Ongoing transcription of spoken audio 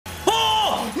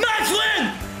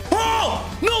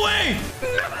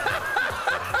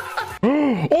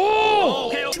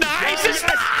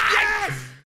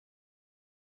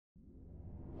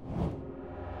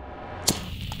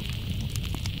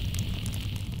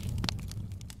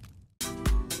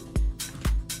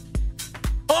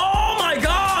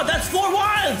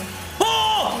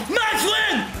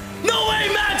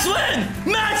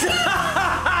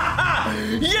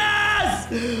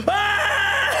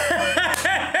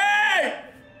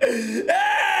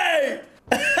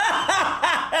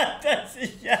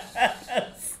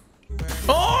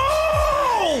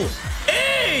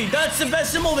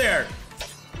symbol there.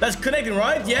 That's connecting,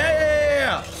 right?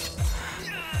 Yeah.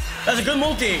 That's a good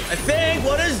multi, I think.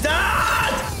 What is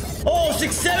that? Oh,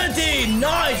 670.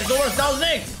 Nice. It's over 1,000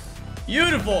 X.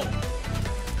 Beautiful.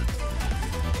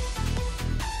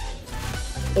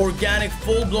 Organic,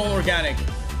 full-blown organic.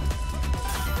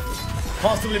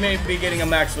 Possibly maybe getting a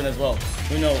max win as well.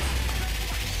 Who knows?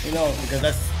 Who knows? Because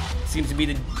that seems to be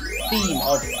the theme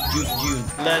of Juice June.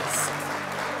 Let's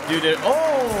do the...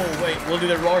 Oh, wait. We'll do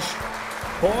the Roche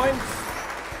coins.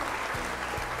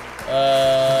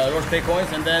 Roche Pay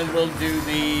coins. And then we'll do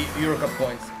the Euro Cup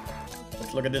coins.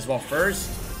 Let's look at this one first.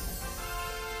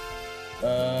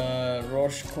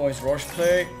 Roche coins, Roche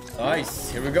Play. Nice.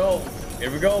 Here we go.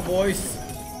 Here we go, boys.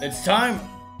 It's time.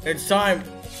 It's time.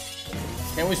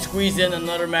 Can we squeeze in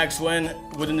another max win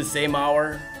within the same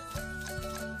hour?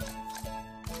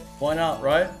 Why not,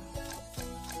 right?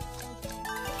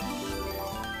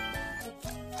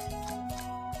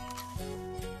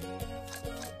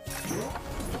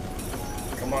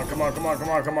 Come on, come on, come on, come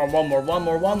on, come on. One more, one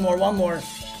more, one more, one more.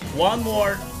 One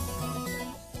more.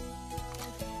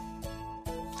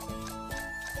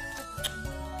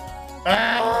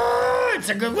 It's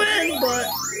a good win, but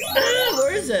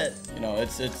where is it? You know,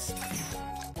 it's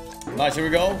nice. Here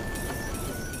we go.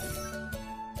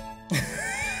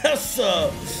 That's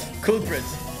culprit.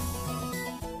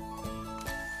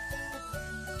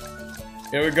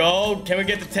 Here we go. Can we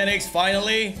get the 10x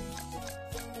finally?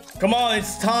 Come on,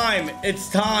 it's time. It's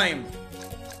time.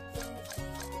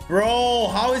 Bro,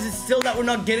 how is it still that we're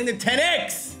not getting the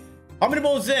 10x? How many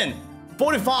balls in?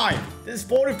 45. This is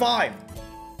 45.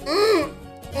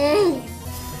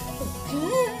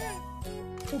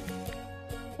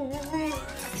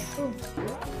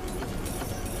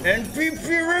 MPP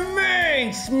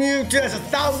remains. Mewtwo has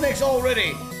 1,000x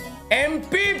already.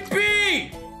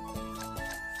 MPP.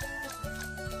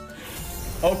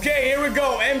 Okay, here we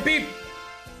go. MPP.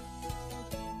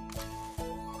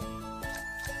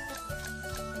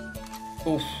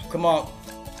 Oof, come on.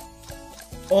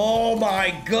 Oh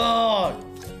my god.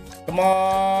 Come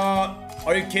on.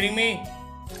 Are you kidding me?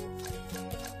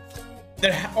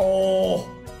 Oh.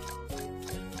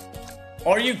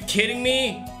 Are you kidding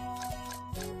me?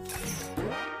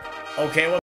 Okay,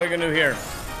 what are we gonna do here?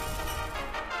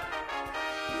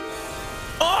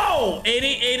 Oh! 80,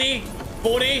 80,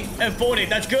 40, and 40.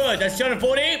 That's good. That's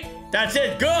 240. That's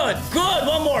it. Good. Good.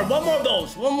 One more. One more of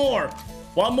those. One more.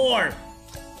 One more.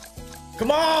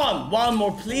 Come on. One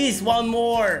more, please. One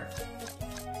more.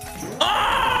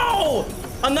 Oh!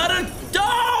 Another.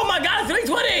 Oh my god,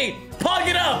 320. Pog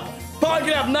it up. Pog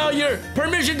it up. Now you're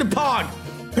permission to pog.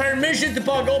 Permission to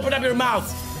pog. Open up your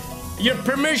mouth. Your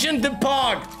permission to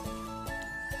pog.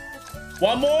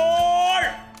 One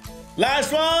more.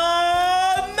 Last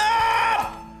one.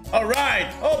 No! All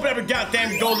right. Open up your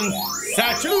goddamn golden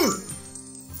statue.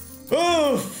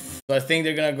 Oof. So I think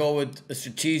they're gonna go with a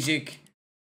strategic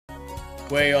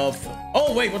way of.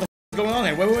 Oh wait, what the f is going on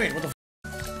here? Wait, what the f?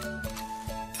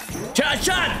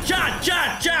 Chat.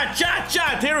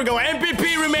 Here we go.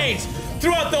 MPP remains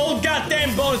throughout the whole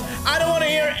goddamn bonus. I don't want to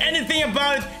hear anything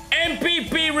about it.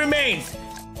 MPP remains.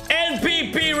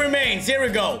 MPP remains. Here we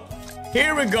go.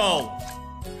 Here we go.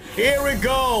 Here we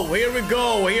go. Here we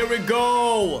go. Here we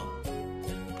go.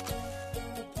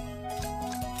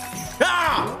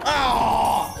 Ah!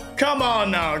 Oh! Come on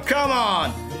now. Come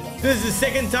on. This is the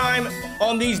second time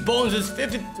on these bonuses.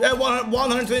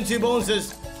 122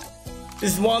 bonuses.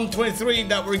 This is 123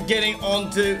 that we're getting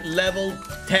onto level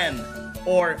 10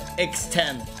 or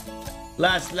X10.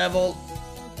 Last level.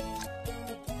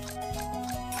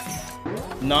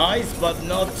 Nice, but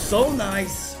not so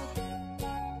nice.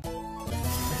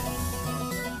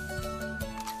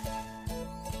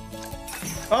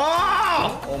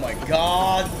 Ah! Oh my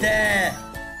god, there.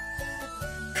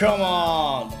 Come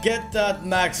on, get that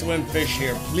max win fish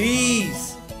here,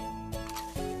 please.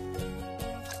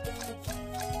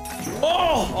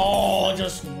 Oh,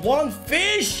 just one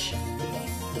fish.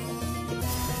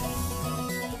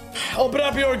 Open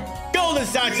up your golden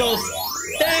satchels.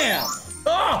 Damn.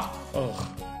 Oh.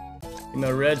 Give me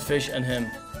a red fish and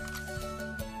him.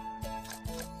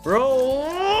 Bro.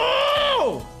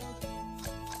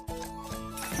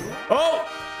 Oh,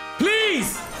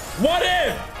 please. What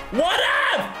if? What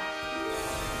if?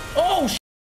 Oh,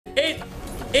 shit.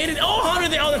 80. Oh,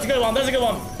 100. Oh, that's a good one. That's a good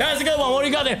one. That's a good one. What do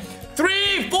you got there?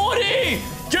 340.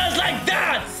 Just like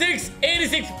that.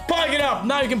 686. Pug it up.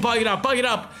 Now you can pug it up. Pug it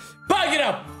up. Pug it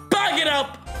up. Pug it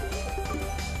up.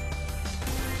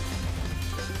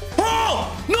 Oh,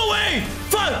 no way.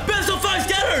 Best of 5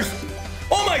 scatters.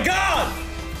 Oh, my God.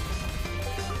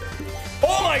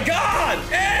 Oh, my God.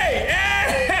 Hey.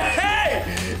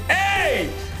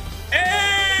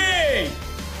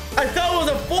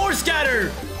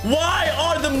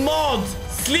 mod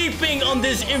sleeping on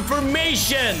this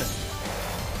information.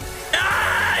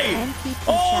 Hey!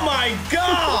 Oh my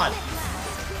god!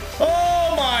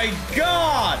 Oh my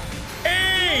god!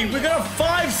 Hey, we got a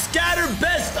 5 scatter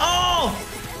best off!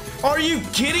 Are you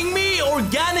kidding me?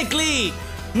 Organically!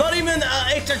 Not even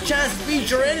an extra chance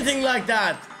speech or anything like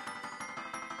that.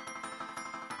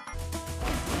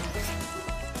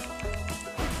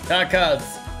 Cards.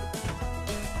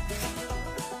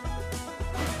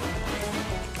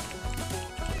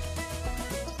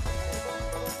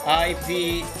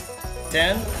 IP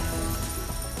 10.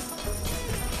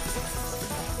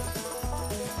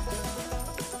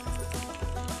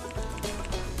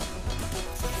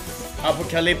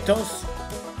 Apocalyptos.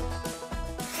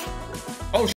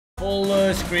 Oh,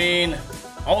 full screen.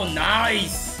 Oh,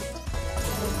 nice.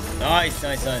 Nice,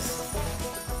 nice, nice.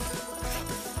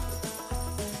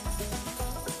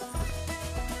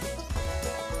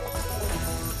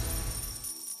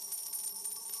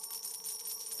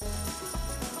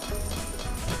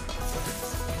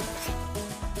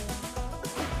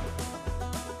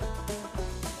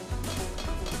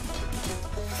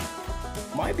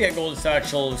 Might be a golden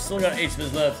satchel. Still got 8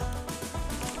 spins left.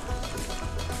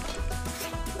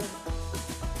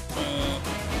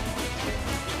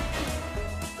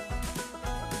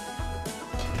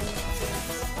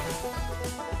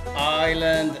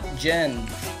 Island Gen.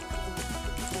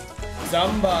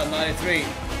 Zamba 93.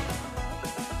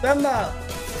 Zamba.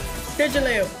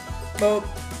 Kitchenleo. Boop.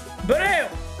 Bureo.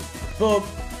 Boop.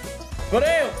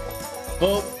 Bureo.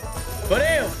 Boop.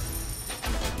 Bureo.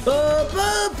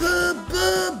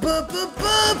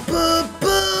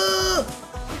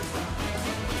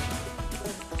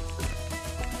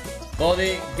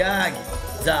 Body gag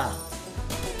za.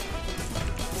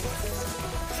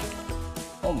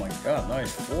 Oh my god,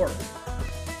 nice 4.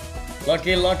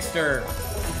 Lucky Luckster.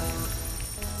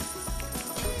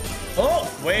 Oh,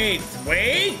 wait.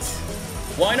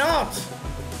 Why not?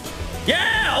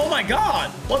 Yeah, oh my god.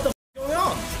 What the f is going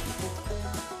on?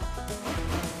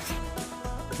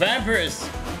 Vampires.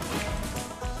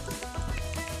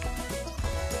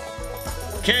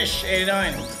 Kish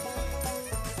 89.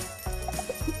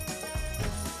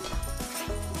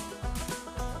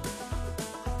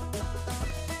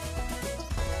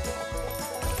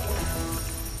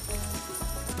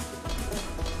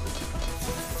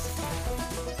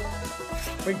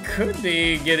 We could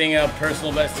be getting a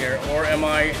personal best here, or am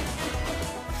I?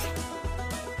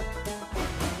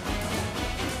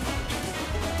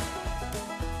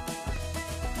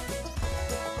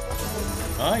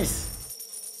 Nice.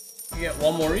 You get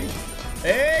one more read.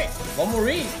 Hey, one more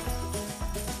read.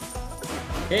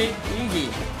 Hey, Iggy.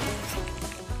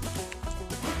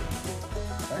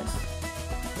 Nice.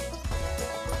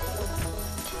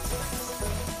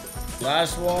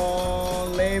 Last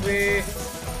one, maybe.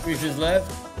 3 spins left.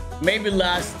 Maybe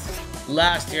last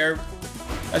year.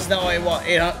 That's now a what?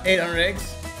 800x.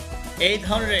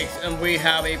 800x, and we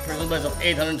have a personal best of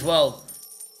 812. I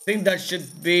think that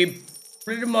should be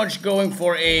pretty much going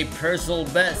for a personal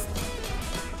best.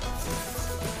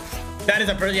 That is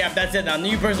a personal, yeah, that's it now.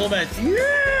 New personal best.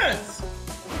 Yes!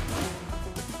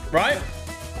 Right?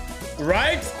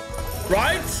 Right?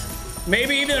 Right?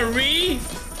 Maybe even a re?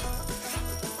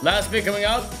 Last pick coming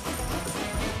out.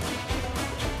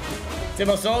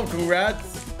 Timosov,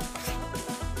 congrats.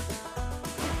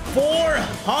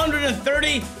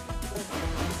 430.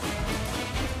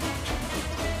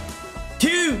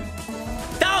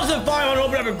 2,500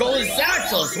 open up your golden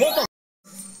satchels. What the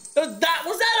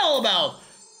what's that all about?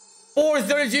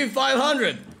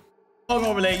 432,500.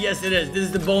 Overlay, yes it is. This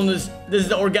is the bonus. This is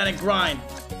the organic grind.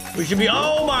 We should be,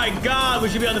 oh my god, we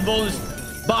should be on the bonus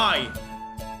buy.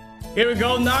 Here we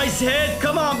go, nice hit.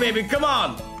 Come on, baby, come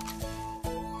on.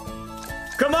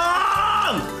 Come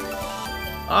on!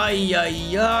 Ay,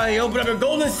 ay, ay. Open up your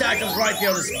golden satchels right there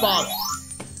on the spot.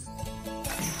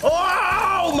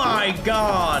 Oh my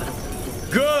god.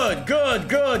 Good, good,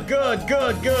 good, good,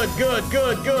 good, good, good,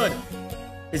 good, good.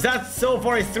 Is that so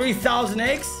far a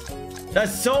 3,000x?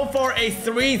 That's so far a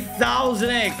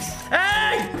 3,000x.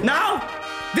 Hey! Now?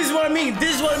 This is what I mean.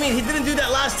 This is what I mean. He didn't do that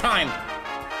last time.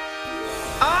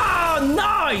 Ah,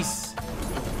 nice!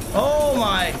 Oh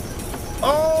my.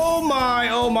 Oh my,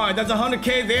 oh my. That's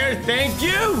 100k there. Thank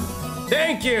you.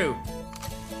 Thank you.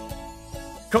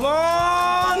 Come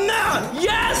on now.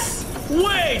 Yes!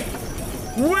 Wait.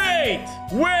 Wait.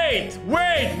 Wait.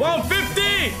 Wait.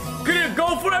 150. Could it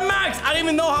go for a max? I didn't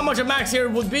even know how much a max here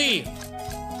would be.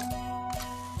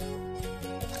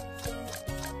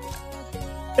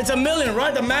 It's a million,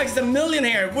 right? The max is a million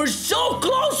here. We're so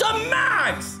close to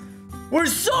max. We're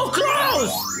so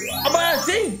close. But I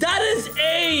think that is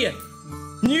a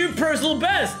New personal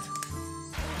best.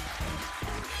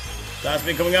 Last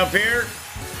spin coming up here.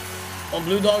 On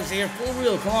Blue Dogs here. Full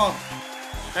wheel. Come on.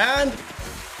 And.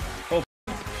 Oh.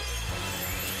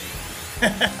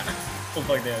 Oh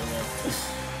fuck that, man.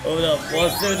 Open up.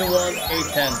 171,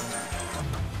 810.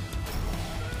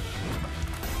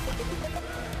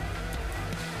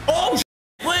 Oh,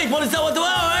 wait, what is that? What the?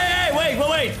 Oh, hey,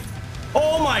 wait.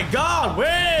 Oh my god,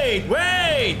 wait.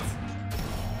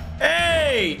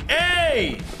 Hey.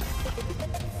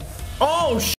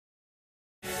 Oh,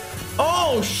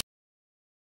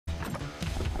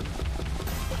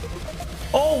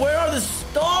 Oh, where are the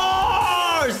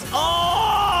stars?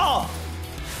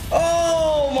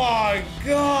 Oh my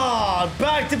god.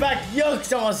 Back-to-back yuck,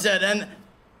 someone said. And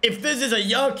if this is a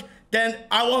yuck, then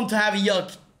I want to have a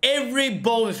yuck every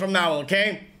bonus from now on,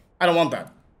 okay? I don't want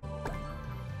that.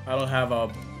 I don't have a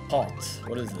pot.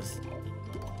 What is this?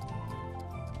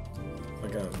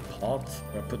 Like a pot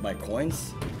where I put my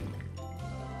coins?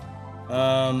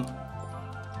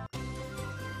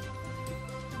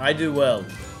 I do well.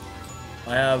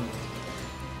 I have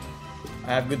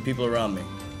good people around me.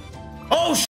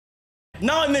 Oh,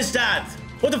 now I missed that.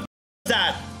 What the f was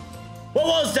that? What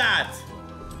was that?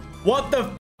 What the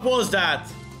f was that?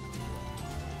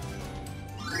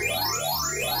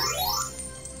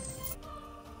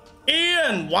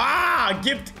 Ian, wow,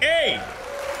 gift A.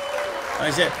 I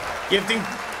said, gifting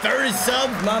 30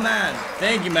 subs, my man.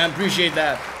 Thank you, man, appreciate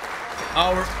that.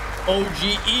 Our OG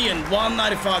Ian,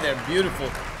 195 there, beautiful.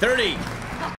 30.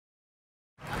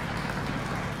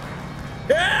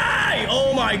 Hey,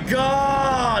 oh my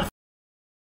God.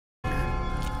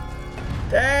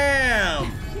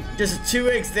 Damn, just a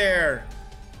 2x there.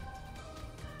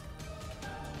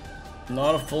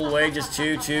 Not a full way, just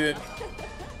 2, 2,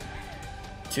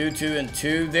 2, 2, and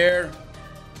 2 there.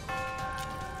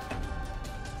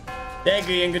 Thank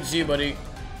you, Ian. Good to see you, buddy.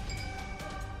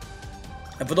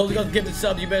 And for those who got gifted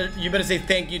subs, you better say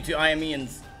thank you to I Am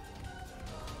Ian's.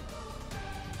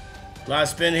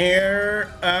 Last spin here,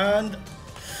 and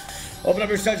open up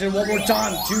your section one more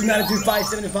time. 292,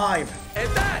 575.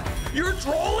 Hit that! You're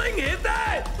trolling. Hit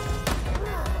that!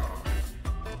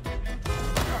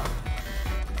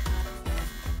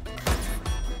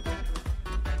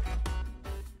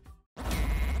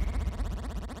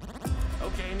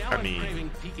 Okay, now I'm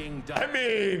craving peaking duck.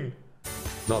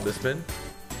 Not this spin.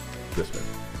 This spin.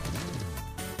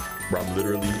 Bro, I'm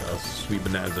literally a sweet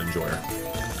bonanza enjoyer.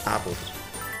 Apples.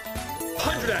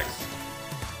 100x.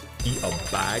 Eat a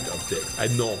bag of dicks. I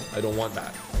know. I don't want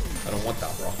that. I don't want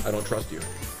that, bro. I don't trust you.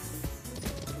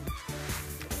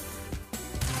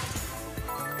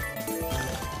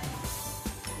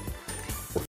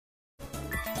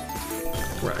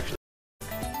 We're actually.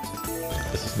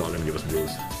 This is not gonna give us blues.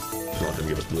 It's not gonna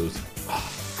give us blues.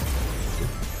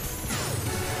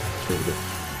 It's really good.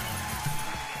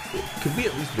 Could we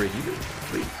at least break even,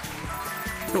 please?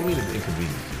 I don't mean an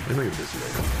inconvenience. I know you're busy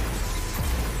right now.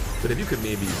 But if you could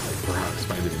maybe, like, perhaps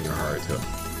find it in your heart to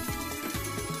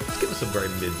give us a very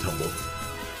mid-tumble,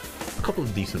 a couple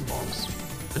of decent bombs,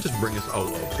 and just bring us out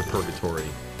of the purgatory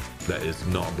that is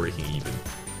not breaking even.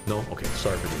 No? Okay,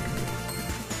 sorry for the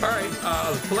inconvenience. Alright,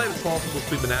 as polite as possible,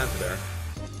 sweet bonanza there.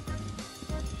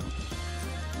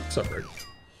 What's up, Rick?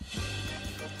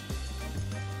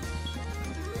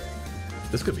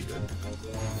 This could be good.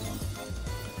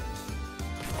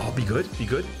 Oh, be good, be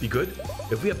good, be good.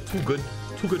 If we have two good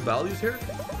values here.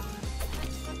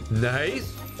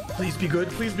 Nice. Please be good,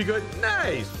 please be good.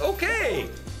 Nice. Okay.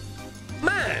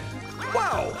 Man.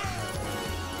 Wow.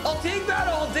 I'll take that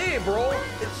all day, bro.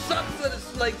 It sucks that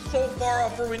it's like so far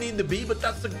off where we need to be, but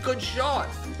that's a good shot.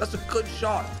 That's a good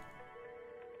shot.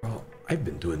 Bro, I've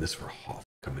been doing this for a half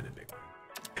a minute, big.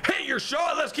 Hey, your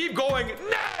shot. Let's keep going.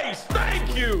 Nice.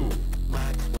 Thank you.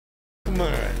 Come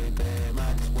on.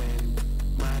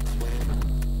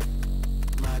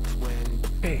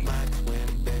 Hey. Okay.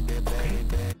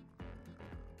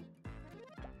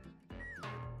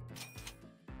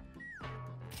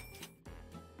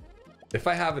 If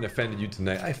I haven't offended you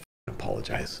tonight, I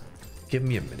apologize. Give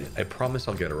me a minute. I promise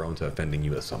I'll get around to offending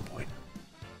you at some point.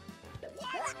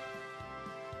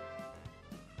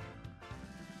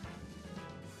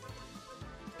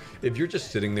 If you're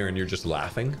just sitting there and you're just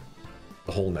laughing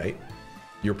the whole night,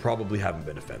 you probably haven't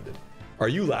been offended. Are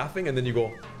you laughing and then you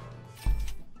go,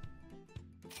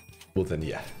 well then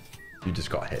yeah, you just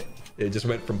got hit. It just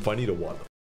went from funny to what,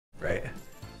 right?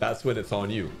 That's when it's on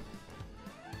you.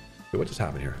 Wait, what just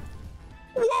happened here?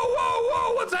 Whoa, whoa,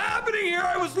 whoa, what's happening here?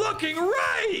 I was looking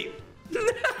right.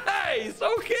 Nice,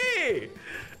 okay.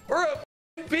 We're a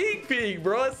peak,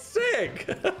 bro, it's sick.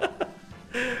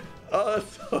 Oh,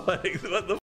 so like, what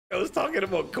the I was talking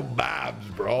about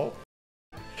kebabs, bro.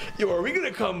 Yo, are we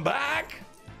gonna come back?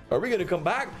 Are we gonna come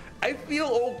back? I feel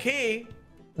okay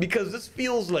because this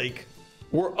feels like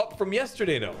we're up from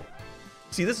yesterday now.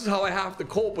 See, this is how I have to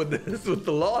cope with this, with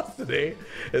the loss today.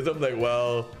 Is I'm like,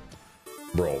 well,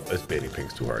 bro, this baiting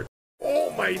pink's too hard.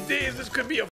 Oh my days, this could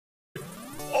be a.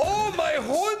 Oh my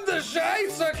Honda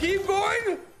Scheisse, keep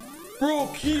going, bro,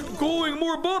 keep going,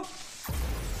 more bump.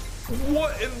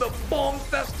 What in the bomb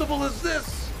festival is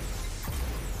this?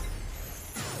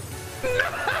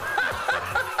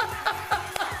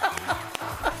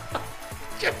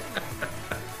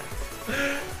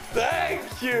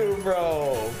 Thank you,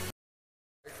 bro.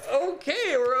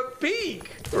 Okay, we're at peak.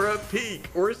 We're at peak.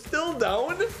 We're still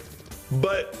down,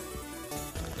 but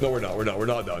no, we're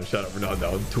not down. Shut up, we're not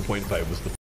down. 2.5 was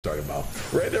the start about.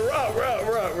 Right there, we're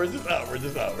up. We're just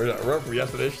up. We're up for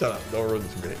yesterday. Shut up. Don't ruin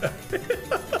this for me.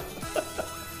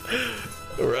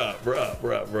 We're up.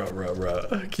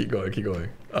 Keep going.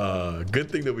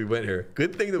 Good thing that we went here.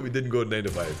 Good thing that we didn't go 9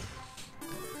 to 5.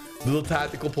 Little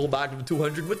tactical pullback of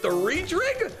 200 with the reach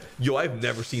rig. Yo, I've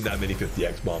never seen that many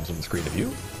 50x bombs on the screen. Have you?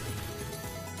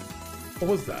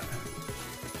 What was that?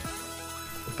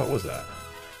 What was that?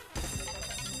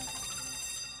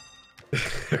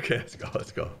 Okay,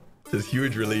 let's go. This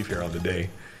huge relief here on the day.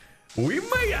 We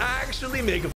might actually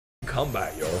make a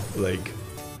comeback, yo. Like,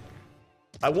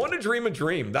 I want to dream a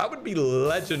dream. That would be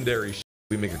legendary.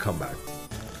 We make a comeback.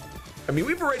 I mean,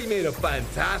 we've already made a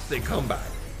fantastic comeback,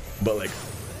 but like,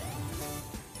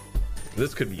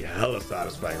 this could be hella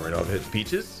satisfying right now. If it hits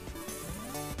peaches,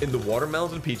 in the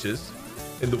watermelons and peaches,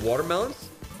 in the watermelons,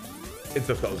 it's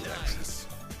 1,000x.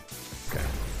 Okay.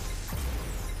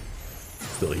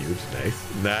 Still huge.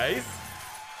 Nice.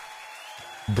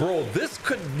 Bro, this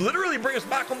could literally bring us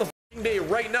back on the day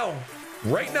right now.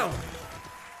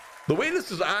 The way this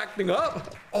is acting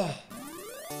up. Oh,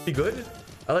 be good.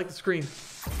 I like the screen.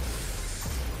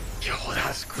 Yo,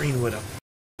 that screen would have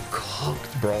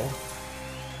cooked, bro.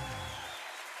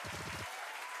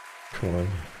 Come on.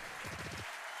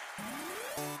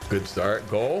 Good start.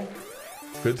 Go.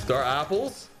 Good start,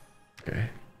 apples. Okay.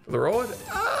 For the road.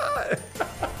 Ah!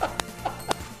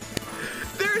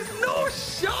 There's no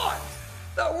shot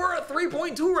that we're at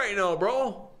 3.2 right now,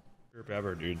 bro. Group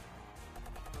ever, dude.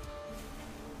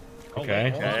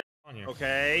 Okay.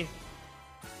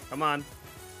 Come on.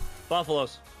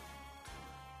 Buffaloes.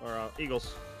 Or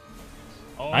Eagles.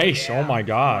 Oh, nice. Yeah. Oh my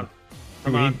god.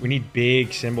 We need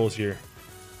big symbols here.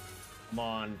 Come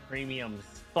on. Premiums.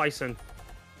 Bison.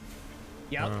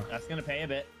 Yep. That's going to pay a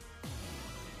bit.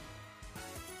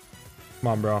 Come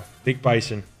on, bro. Big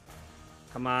bison.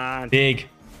 Come on. Big.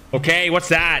 Okay, what's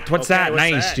that? What's that?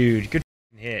 Nice, that? Dude. Good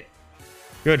hit.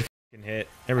 Good hit.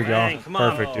 There we go. Come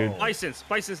on. Perfect, dude.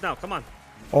 Bisons now. Come on.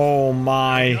 Oh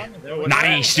my.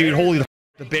 Nice, dude. Holy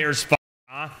the Bears.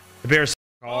 Huh? The Bears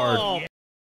hard. Oh.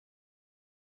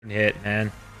 Hit,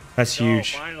 man. That's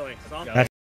huge. Finally. That's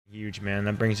huge, man.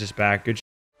 That brings us back. Good.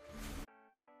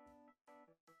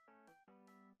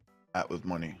 That was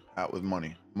money.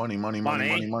 Money. Money.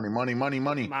 Nice.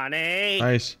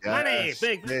 Yes. Money.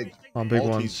 Big. Oh, big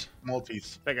ones.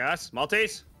 Maltese. Big ass.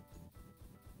 Maltese.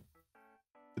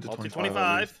 Multi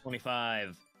 25.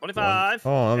 25.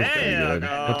 Oh, that was pretty good.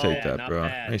 I'll take that, bro.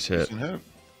 Bad. Nice hit.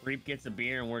 Reap gets a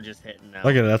beer and we're just hitting now.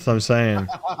 Look at it. That's what I'm saying.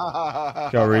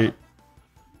 Go, Reap.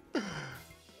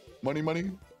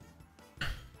 Money.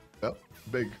 Yep.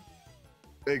 Big.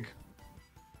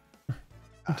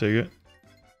 I'll take it.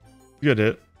 Good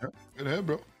hit. Yep. Good hit,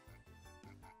 bro.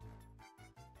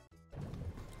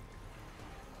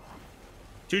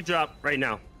 Two drop right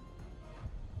now.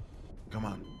 Come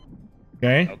on.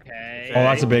 Okay. Oh,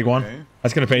 that's a big one. Okay.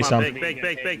 That's gonna pay some.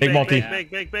 Big multi.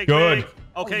 Big. Good.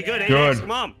 Okay, good. Good. Come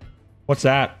on. What's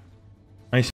that?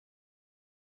 Nice.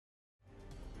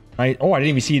 Oh, I didn't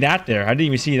even see that there. I didn't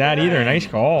even see that either. Nice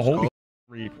call. Holy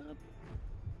Reap.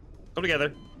 Come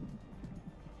together.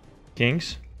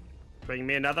 Kings. Bring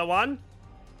me another one.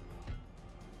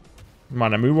 Come on,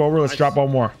 now move over. Let's drop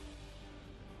one more.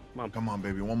 Come on,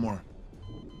 baby. One more.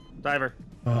 Diver.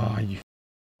 Oh, you.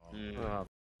 Oh,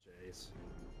 jeez.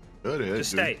 Good hit.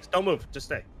 Just stay. Don't move. Just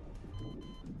stay.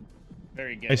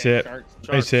 Very good. Nice hit.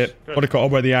 Nice hit. What a call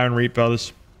by the Iron Reap,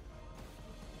 fellas.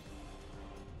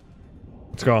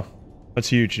 Let's go. That's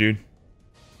huge, dude.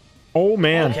 Oh,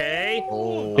 man. Okay.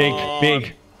 Oh.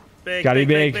 Big. Gotta be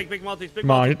big. Big multis. Big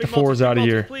Come on, multis, get the fours out of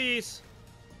here. Please.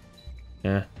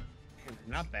 Yeah.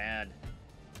 Not bad.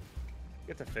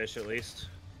 Get the fish at least.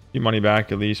 Get money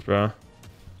back at least, bro.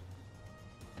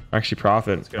 Actually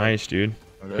profit. Nice, dude.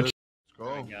 Okay. Let's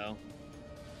There we go.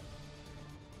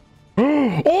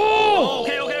 Oh!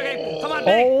 Okay. Come on,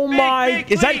 big. Oh big. my!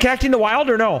 Is that connecting the wild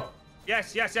or no?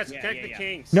 Yes. Connect the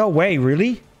kings. No way,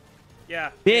 really?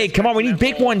 Yeah. Big, come on, we need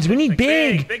big ones. We need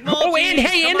big. Oh, and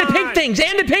hey, and the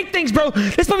pink things, bro.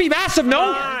 This might be massive,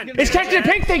 no? It's connected to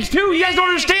pink things too. You guys don't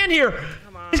understand here.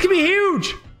 This could be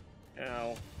huge.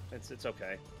 No, it's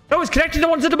okay. No, it's connected to the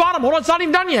ones at the bottom. Hold on, it's not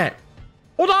even done yet.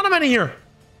 Hold on a minute here.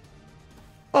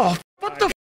 Oh, what the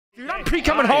f, dude? I'm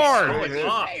pre-coming hard.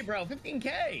 Hey, bro,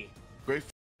 15K. Great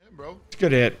hit, bro. It's a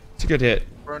good hit. It's a good hit.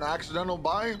 For an accidental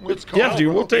buy, let's go. Yeah,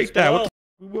 dude, we'll take that.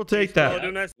 We'll take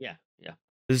that. Yeah.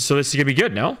 So this is gonna be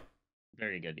good, no?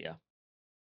 Very good, yeah.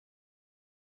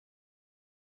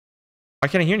 Why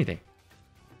can't I hear anything?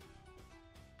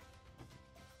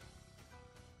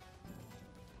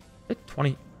 Hit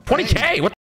 20K.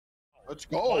 What? Let's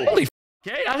go. Holy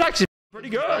K, that's actually pretty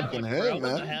good. Fucking hit, What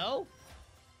the man. hell?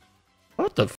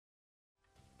 What the?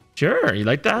 Sure, you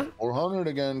like that? 400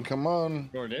 again. Come on.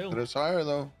 Sure do. But it's higher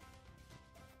though.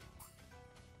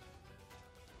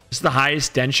 This is the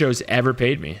highest Den Show's ever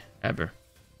paid me, ever.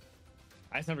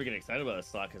 I just never get excited about this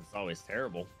slot because it's always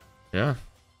terrible. Yeah.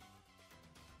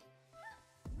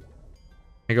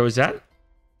 I go, is that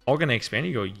all gonna expand?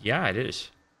 You go, yeah, it is.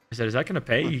 I said, is that gonna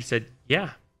pay? He said,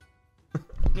 yeah.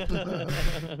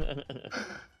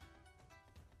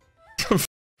 What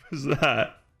was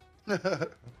that?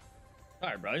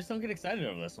 Alright, bro. I just don't get excited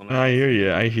over this one. I hear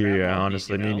you. I hear you. Multi,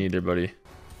 Honestly, you me know? neither, buddy.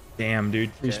 Damn,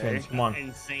 dude. 3 spins. Come on.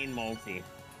 Insane multi.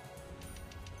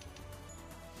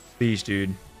 Please,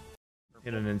 dude.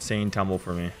 Hit an insane tumble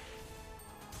for me.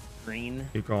 Green.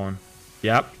 Keep going.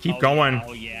 Yep. Keep going. Yeah.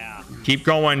 Oh, yeah. Keep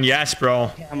going. Yes,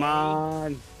 bro. Come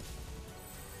on.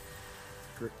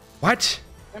 What?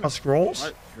 Scrolls?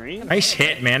 What? Green? Nice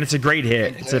hit, man. It's a great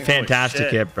hit. It's a fantastic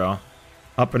shit. hit, bro.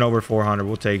 Up and over 400.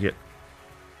 We'll take it.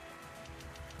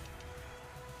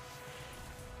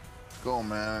 Let's go,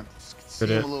 man. Good Seem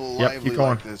hit. a little Yep, lively keep going.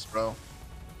 like this, bro.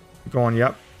 Keep going.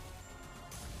 Yep.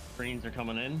 Greens are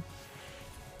coming in.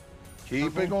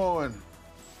 Keep it going.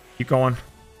 Keep going. Come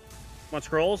on,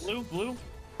 scrolls. Blue.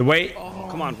 The way...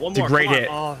 Come on, one It's a more. great come on. hit.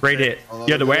 Oh, Great shit. hit.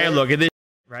 Yeah, the way I look at this,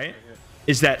 right,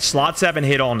 is that slots haven't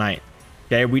hit all night.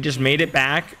 Okay, we just made it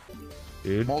back.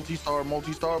 Dude. Multi-star.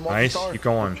 Nice. Keep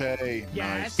going. Okay.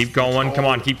 Nice. Keep going. Come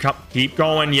on. Keep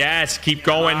going. Yes. Keep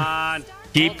going. Come on.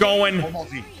 Keep going.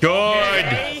 Multi.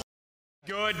 Good.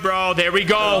 Good, bro. There we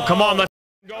go. Come on. Let's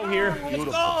go here.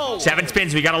 Go. 7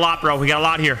 spins. We got a lot, bro. We got a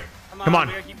lot here. Come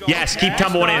on. Yes. Keep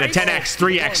tumbling in. A 10x,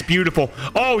 3x. Beautiful.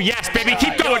 Oh, yes, baby.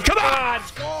 Keep going. Come on.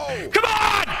 Come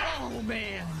on. Oh,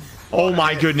 man. Oh,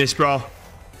 my goodness, bro.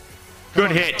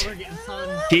 Good hit. We're getting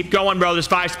sun. Keep going, bro. There's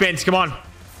 5 spins. Come on.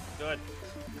 Good.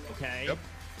 Okay. Yep.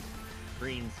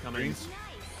 Greens coming. Greens. Look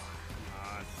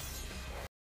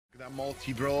at that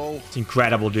multi, bro. It's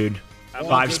incredible, dude.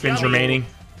 5 spins remaining.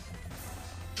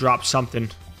 Drop something.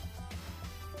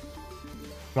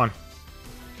 Come on.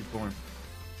 Keep going.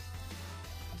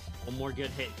 One more good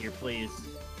hit here, please.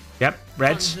 Yep.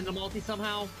 Reds. Sun's in the multi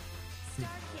somehow.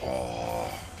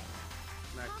 Oh,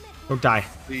 Don't die.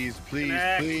 please.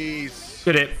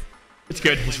 Good hit. It's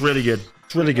good. It's really good.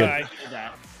 It's really good. Bye.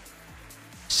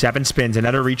 7 spins.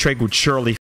 Another retrade would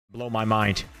surely blow my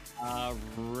mind.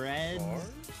 Reds.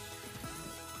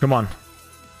 Come on.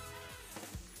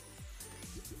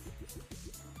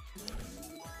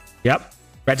 Yep.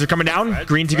 Reds are coming down.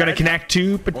 Greens are going to connect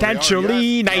to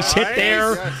potentially. Nice hit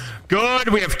there. Yes. Good.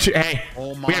 We have two. Hey,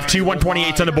 Oh we have 2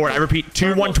 128s on the board. I repeat,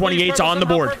 2 128s on the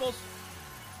board.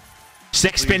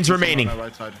 6 spins remaining. On my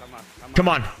right side. Come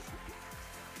on.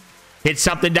 Hit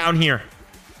something down here.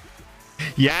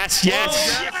 Yes.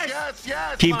 Yes.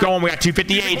 Keep going. We got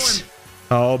 258s.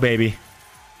 Oh, baby.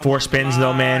 4 spins,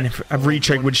 though, man. A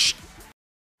retrade would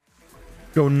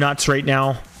go nuts right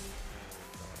now.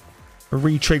 A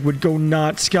retrade would go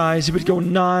nuts, guys. It would go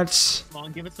nuts. Come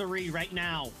on, give us a re right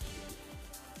now.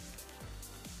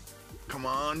 Come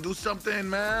on, do something,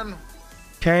 man.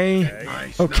 Okay.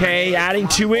 Nice. Okay, nice. adding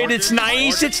to it. It's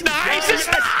nice. It's nice. It's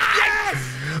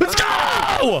nice. Let's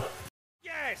go.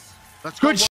 Yes. Let's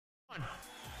go. Good.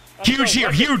 Huge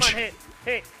here. Huge. Hit.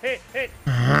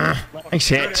 Nice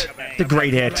hit. It's a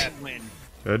great hit. Win.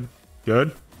 Good.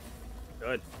 Good.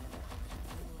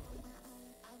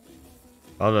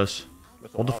 Fellas.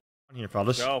 Hold the on here,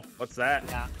 fellas. Go. What's that?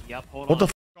 Yeah. Yep. Hold Hold on.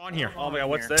 the on here. Oh my god,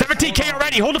 what's this? 17K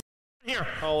already. Hold the here.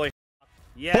 Holy.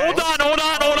 Yes. Hold on.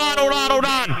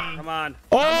 Come on.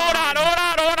 Hold on.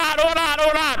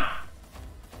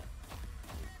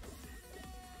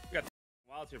 We got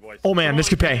wilds here, boys. Oh man, this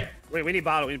could pay. Wait, we need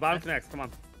bottom. We need bottom connects. Come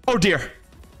on. Oh dear.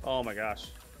 Oh my gosh.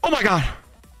 Oh my god.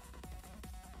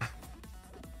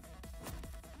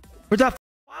 Where'd that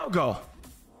wow go?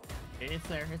 It's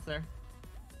there.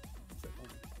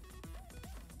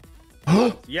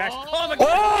 Yes. Oh! Oh my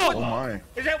god. Oh my.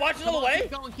 Is that watching all the way?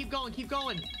 Keep going, keep going, keep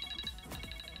going.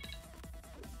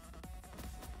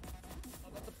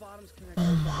 The bottom's connected to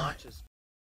the watches.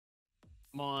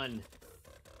 Come on.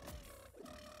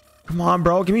 Come on,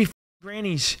 bro. Give me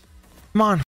grannies. Come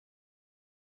on.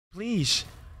 Please.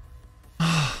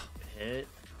 Hit.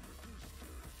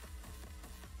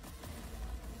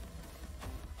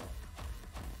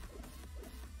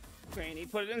 Granny,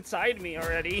 put it inside me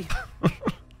already.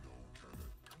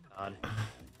 God.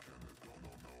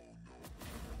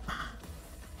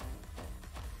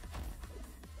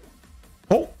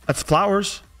 Oh, that's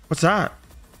flowers. What's that?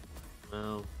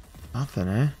 No. Nothing,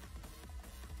 eh?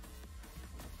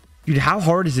 Dude, how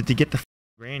hard is it to get the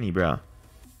granny, bro?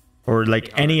 Or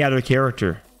like any other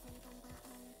character?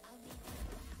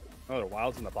 Oh, the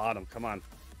wild's in the bottom. Come on.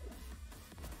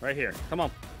 Right here. Come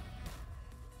on.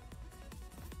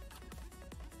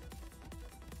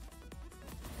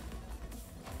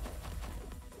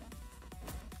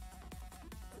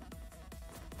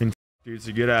 Dude, it's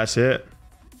a good ass hit.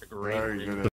 Very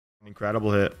good.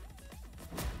 Incredible hit.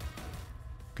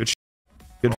 Good.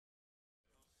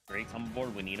 Great, come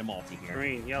aboard. We need a multi here.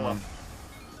 Green, yellow.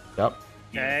 Yep.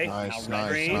 Okay. Nice, Now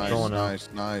nice, green. nice, Going now. nice,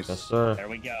 nice. Yes, sir. There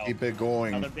we go. Keep it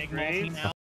going. Another big multi Green.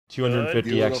 now.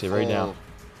 250 exit right now. Beautiful.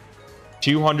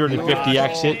 250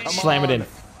 exit. Come Slam it in. on.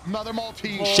 Another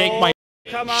multi. Shake my.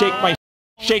 Come on.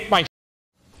 Shake my.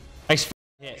 Nice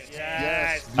hit.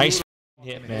 Yes. Nice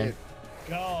Beautiful hit, man. hit.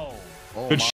 Go. Oh,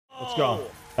 Good my. shit. Let's go.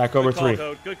 Back over Good call, 3.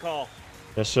 Code. Good call.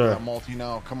 Yes, sir. Yeah, multi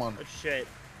now. Come on. Good shit.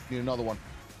 Need another one.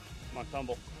 Come on,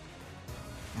 tumble.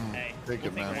 Hey, Take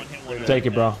it, we'll man. one hit wonder. Take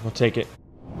it, bro. We'll take it.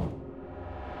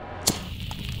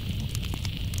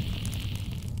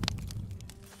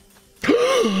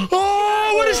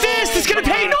 Oh, what is this? This is gonna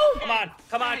pay, no? Come on.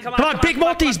 Come on. Come on. Come on, big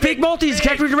multis, big multis.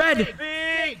 Connect with red.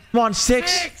 Big. Come on,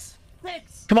 6.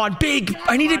 Come on, big.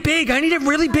 I need it big. I need it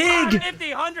really big. 50,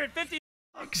 150.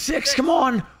 6, come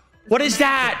on. What is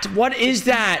that? What is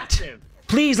that?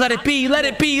 Please let it be. Let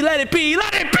it be. Let it be.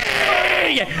 Let it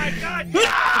be. Oh my god.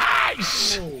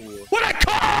 Nice. What a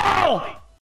call.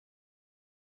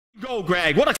 Go,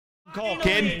 Greg. What a call,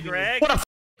 kid. Greg. What a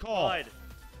call. Good.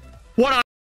 What a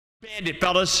bandit,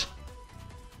 fellas.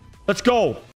 Let's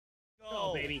go.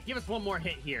 Go, baby. Give us one more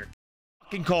hit here.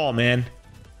 Fucking call, man.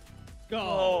 Go.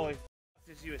 Holy.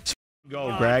 This is you. Go,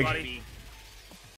 Come on, Greg. buddy.